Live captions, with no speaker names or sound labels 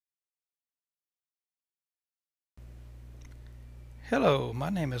Hello, my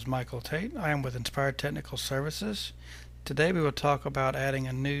name is Michael Tate. I am with Inspired Technical Services. Today we will talk about adding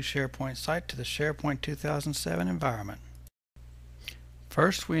a new SharePoint site to the SharePoint 2007 environment.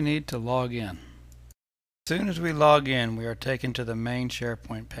 First, we need to log in. As soon as we log in, we are taken to the main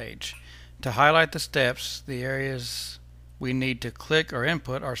SharePoint page. To highlight the steps, the areas we need to click or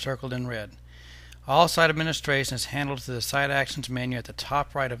input are circled in red. All site administration is handled through the Site Actions menu at the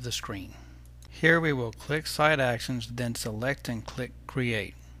top right of the screen. Here we will click Site Actions, then select and click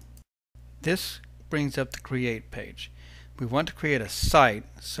Create. This brings up the Create page. We want to create a site,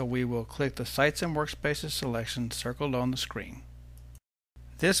 so we will click the Sites and Workspaces selection circled on the screen.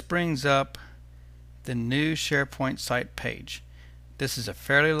 This brings up the new SharePoint site page. This is a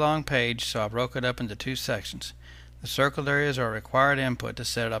fairly long page, so I broke it up into two sections. The circled areas are required input to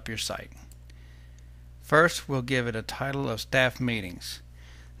set up your site. First, we'll give it a title of Staff Meetings.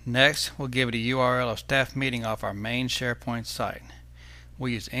 Next, we'll give it a URL of staff meeting off our main SharePoint site.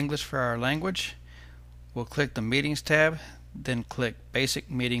 We'll use English for our language. We'll click the Meetings tab, then click Basic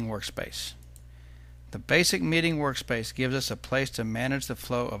Meeting Workspace. The Basic Meeting Workspace gives us a place to manage the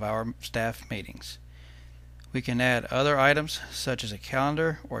flow of our staff meetings. We can add other items such as a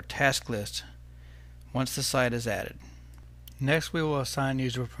calendar or task list once the site is added. Next, we will assign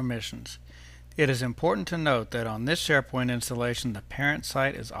user permissions. It is important to note that on this SharePoint installation, the parent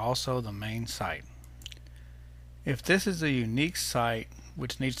site is also the main site. If this is a unique site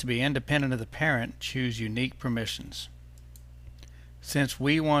which needs to be independent of the parent, choose Unique Permissions. Since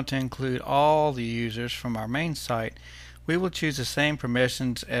we want to include all the users from our main site, we will choose the same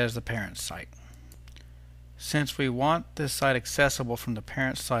permissions as the parent site. Since we want this site accessible from the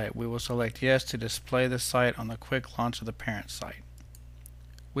parent site, we will select Yes to display the site on the quick launch of the parent site.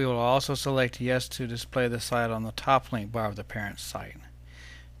 We will also select Yes to display the site on the top link bar of the parent site.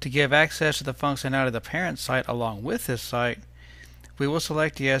 To give access to the functionality of the parent site along with this site, we will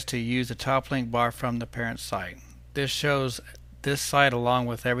select Yes to use the top link bar from the parent site. This shows this site along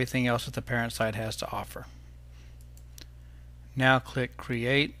with everything else that the parent site has to offer. Now click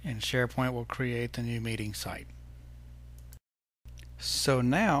Create and SharePoint will create the new meeting site. So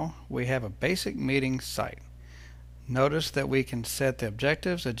now we have a basic meeting site. Notice that we can set the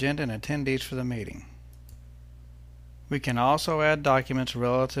objectives, agenda, and attendees for the meeting. We can also add documents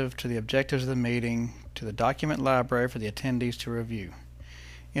relative to the objectives of the meeting to the document library for the attendees to review.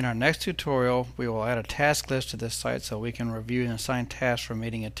 In our next tutorial, we will add a task list to this site so we can review and assign tasks for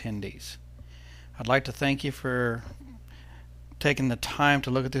meeting attendees. I'd like to thank you for taking the time to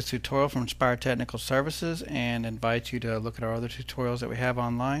look at this tutorial from Inspired Technical Services and invite you to look at our other tutorials that we have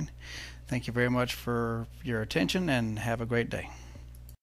online. Thank you very much for your attention and have a great day.